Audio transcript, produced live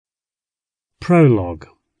Prologue.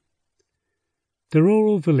 The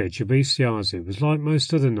rural village of East Yardley was like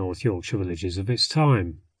most other North Yorkshire villages of its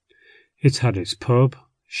time. It had its pub,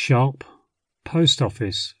 shop, post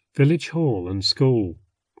office, village hall and school.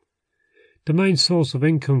 The main source of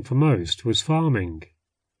income for most was farming.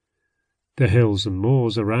 The hills and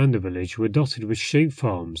moors around the village were dotted with sheep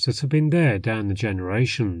farms that had been there down the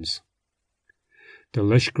generations. The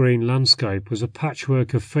lush green landscape was a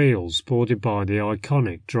patchwork of fields bordered by the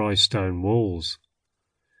iconic dry stone walls.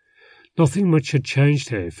 Nothing much had changed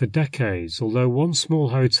here for decades, although one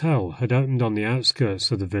small hotel had opened on the outskirts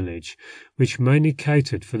of the village, which mainly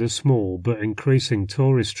catered for the small but increasing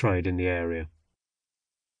tourist trade in the area.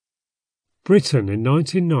 Britain in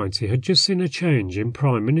 1990 had just seen a change in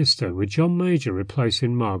Prime Minister, with John Major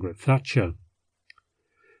replacing Margaret Thatcher.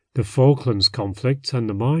 The Falklands conflict and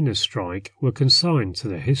the miners' strike were consigned to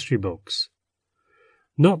the history books.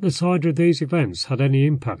 Not that either of these events had any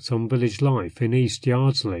impact on village life in East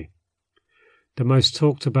Yardley. The most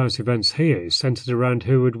talked about events here centred around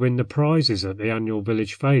who would win the prizes at the annual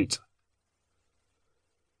village fete.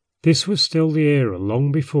 This was still the era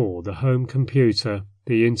long before the home computer,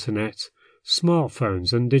 the internet,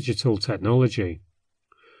 smartphones and digital technology.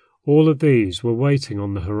 All of these were waiting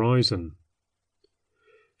on the horizon.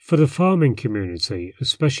 For the farming community,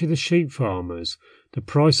 especially the sheep farmers, the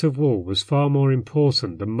price of wool was far more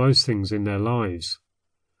important than most things in their lives.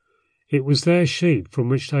 It was their sheep from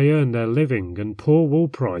which they earned their living, and poor wool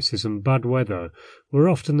prices and bad weather were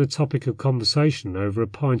often the topic of conversation over a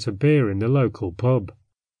pint of beer in the local pub.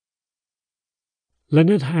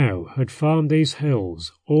 Leonard Howe had farmed these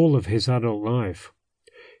hills all of his adult life.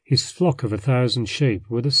 His flock of 1,000 sheep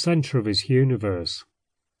were the centre of his universe.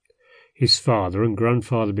 His father and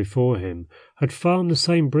grandfather before him had farmed the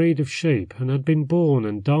same breed of sheep and had been born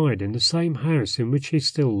and died in the same house in which he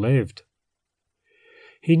still lived.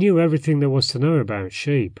 He knew everything there was to know about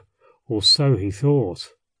sheep, or so he thought.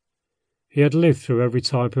 He had lived through every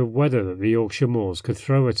type of weather that the Yorkshire moors could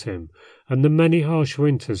throw at him, and the many harsh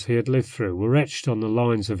winters he had lived through were etched on the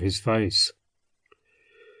lines of his face.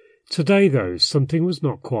 Today, though, something was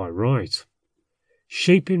not quite right.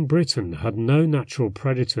 Sheep in Britain had no natural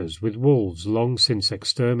predators, with wolves long since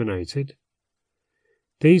exterminated.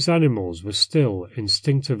 These animals were still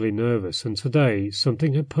instinctively nervous, and today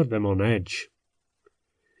something had put them on edge.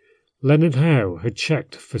 Leonard Howe had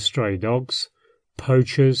checked for stray dogs,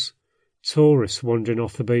 poachers, tourists wandering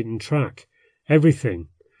off the beaten track, everything,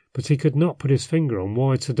 but he could not put his finger on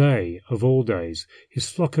why today, of all days, his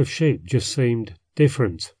flock of sheep just seemed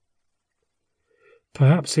different.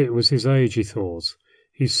 Perhaps it was his age, he thought.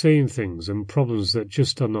 He's seen things and problems that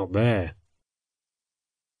just are not there.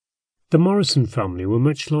 The Morrison family were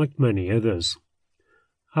much like many others.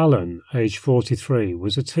 Alan, aged 43,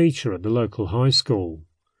 was a teacher at the local high school.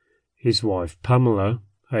 His wife, Pamela,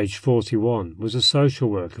 aged 41, was a social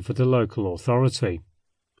worker for the local authority.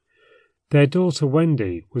 Their daughter,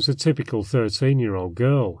 Wendy, was a typical 13-year-old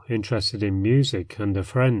girl, interested in music and her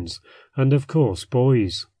friends, and of course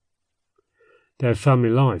boys. Their family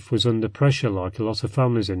life was under pressure like a lot of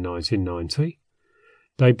families in 1990.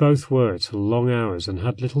 They both worked long hours and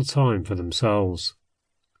had little time for themselves.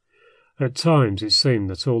 At times it seemed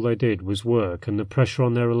that all they did was work, and the pressure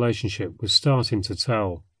on their relationship was starting to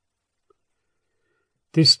tell.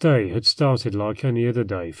 This day had started like any other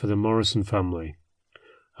day for the Morrison family.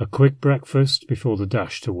 A quick breakfast before the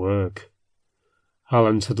dash to work.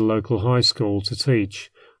 Alan to the local high school to teach,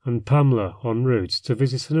 and Pamela en route to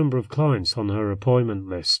visit a number of clients on her appointment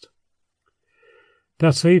list.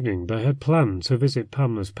 That evening they had planned to visit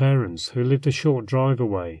Pamela's parents, who lived a short drive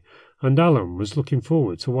away, and Alan was looking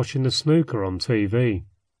forward to watching the snooker on TV.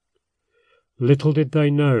 Little did they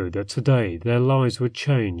know that today their lives would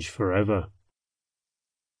change forever.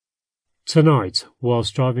 Tonight,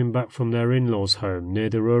 whilst driving back from their in-laws' home near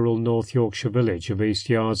the rural North Yorkshire village of East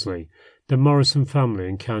Yardley, the Morrison family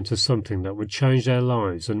encountered something that would change their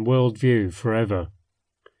lives and world view forever.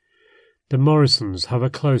 The Morrisons have a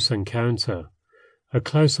close encounter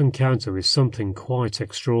with something quite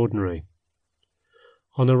extraordinary.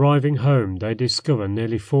 On arriving home, they discover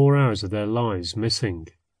nearly 4 hours of their lives missing.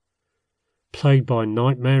 Plagued by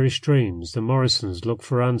nightmarish dreams, the Morrisons look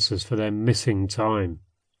for answers for their missing time.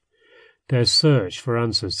 Their search for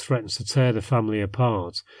answers threatens to tear the family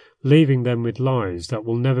apart, leaving them with lives that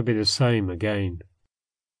will never be the same again.